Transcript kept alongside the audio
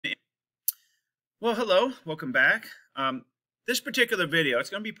Well, hello, welcome back. This particular video, it's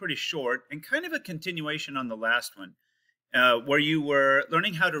going to be pretty short and kind of a continuation on the last one, where you were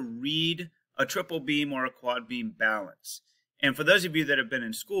learning how to read a triple beam or a quad beam balance. And for those of you that have been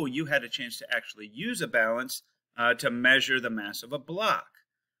in school, you had a chance to actually use a balance to measure the mass of a block.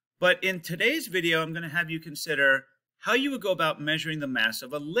 But in today's video, I'm going to have you consider how you would go about measuring the mass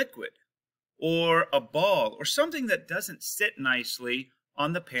of a liquid or a ball or something that doesn't sit nicely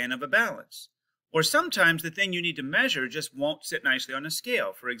on the pan of a balance. Or sometimes the thing you need to measure just won't sit nicely on a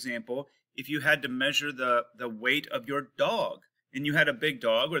scale. For example, if you had to measure the weight of your dog and you had a big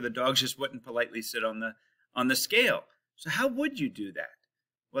dog, or the dog just wouldn't politely sit on the scale. So how would you do that?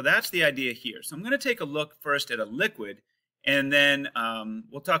 Well, that's the idea here. So I'm going to take a look first at a liquid, and then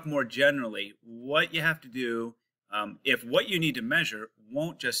we'll talk more generally what you have to do if what you need to measure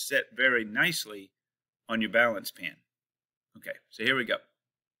won't just sit very nicely on your balance pan. Okay, so here we go.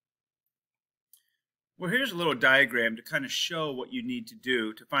 Well, here's a little diagram to kind of show what you need to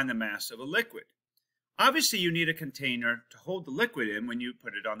do to find the mass of a liquid. Obviously, you need a container to hold the liquid in when you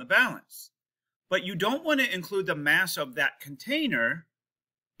put it on the balance. But you don't want to include the mass of that container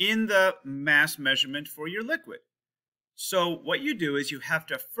in the mass measurement for your liquid. So what you do is you have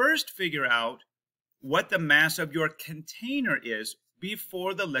to first figure out what the mass of your container is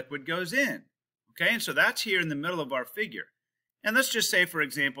before the liquid goes in. Okay, and so that's here in the middle of our figure. And let's just say, for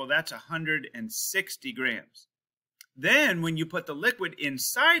example, that's 160 grams. Then when you put the liquid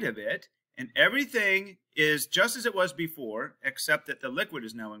inside of it, and everything is just as it was before, except that the liquid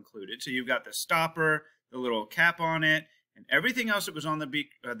is now included. So you've got the stopper, the little cap on it, and everything else that was on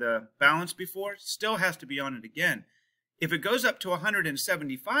the balance before still has to be on it again. If it goes up to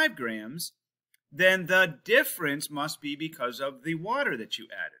 175 grams, then the difference must be because of the water that you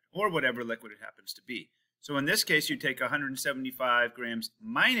added, or whatever liquid it happens to be. So in this case, you take 175 grams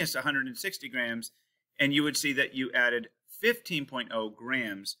minus 160 grams, and you would see that you added 15.0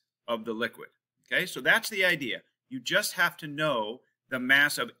 grams of the liquid. Okay, so that's the idea. You just have to know the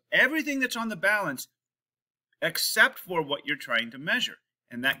mass of everything that's on the balance except for what you're trying to measure,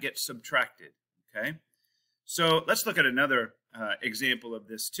 and that gets subtracted. Okay, so let's look at another example of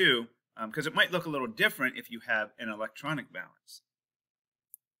this too, because it might look a little different if you have an electronic balance.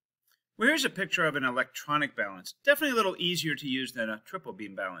 Well, here's a picture of an electronic balance. Definitely a little easier to use than a triple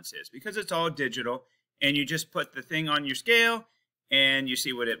beam balance is, because it's all digital, and you just put the thing on your scale and you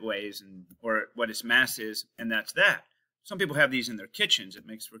see what it weighs or what its mass is, and that's that. Some people have these in their kitchens. It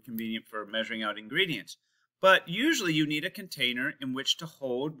makes for convenient for measuring out ingredients. But usually you need a container in which to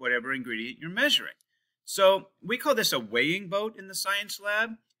hold whatever ingredient you're measuring. So we call this a weighing boat in the science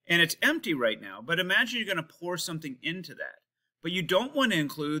lab, and it's empty right now, but imagine you're going to pour something into that. But you don't want to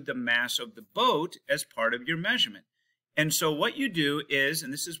include the mass of the boat as part of your measurement. And so what you do is,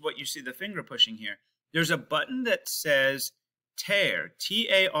 and this is what you see the finger pushing here, there's a button that says tare,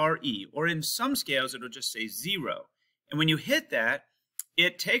 T-A-R-E, or in some scales it'll just say 0. And when you hit that,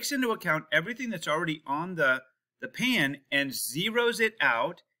 it takes into account everything that's already on the pan and zeroes it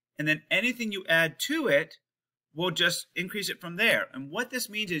out, and then anything you add to it will just increase it from there. And what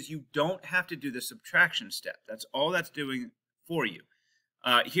this means is you don't have to do the subtraction step. That's all that's doing for you.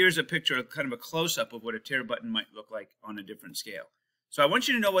 Here's a picture of kind of a close-up of what a tare button might look like on a different scale. So I want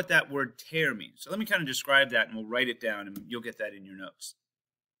you to know what that word tare means. So let me kind of describe that, and we'll write it down, and you'll get that in your notes.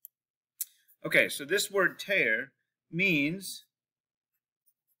 Okay, so this word tare means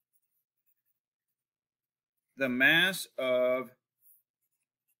the mass of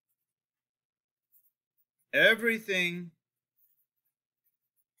everything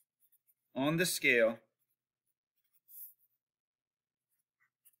on the scale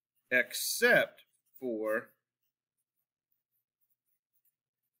except for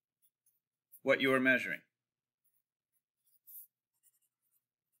what you are measuring.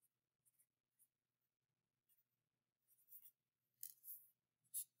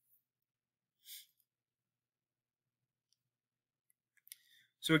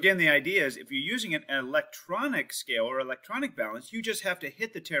 So again, the idea is if you're using an electronic scale or electronic balance, you just have to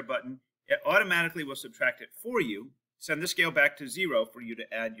hit the tare button. It automatically will subtract it for you, send the scale back to 0 for you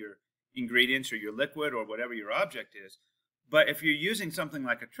to add your ingredients or your liquid or whatever your object is. But if you're using something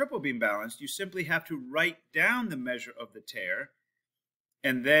like a triple beam balance, you simply have to write down the measure of the tare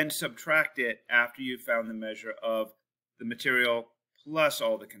and then subtract it after you've found the measure of the material plus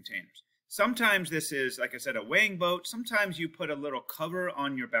all the containers. Sometimes this is, like I said, a weighing boat. Sometimes you put a little cover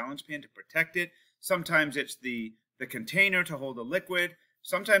on your balance pan to protect it. Sometimes it's the container to hold the liquid.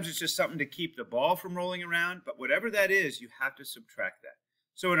 Sometimes it's just something to keep the ball from rolling around. But whatever that is, you have to subtract that.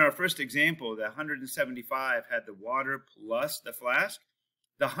 So in our first example, the 175 had the water plus the flask.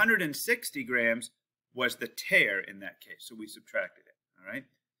 The 160 grams was the tare in that case, so we subtracted it, all right?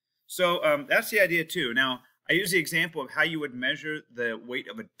 So that's the idea too. Now, I use the example of how you would measure the weight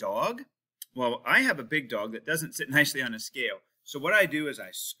of a dog. Well, I have a big dog that doesn't sit nicely on a scale. So what I do is I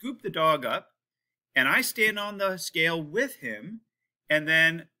scoop the dog up, and I stand on the scale with him, and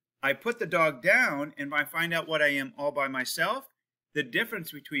then I put the dog down, and I find out what I am all by myself. The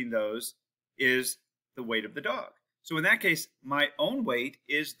difference between those is the weight of the dog. So in that case, my own weight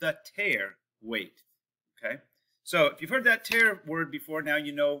is the tare weight, okay? So if you've heard that tare word before, now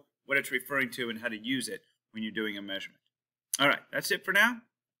you know what it's referring to and how to use it when you're doing a measurement. All right, that's it for now.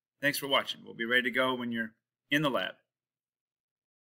 Thanks for watching. We'll be ready to go when you're in the lab.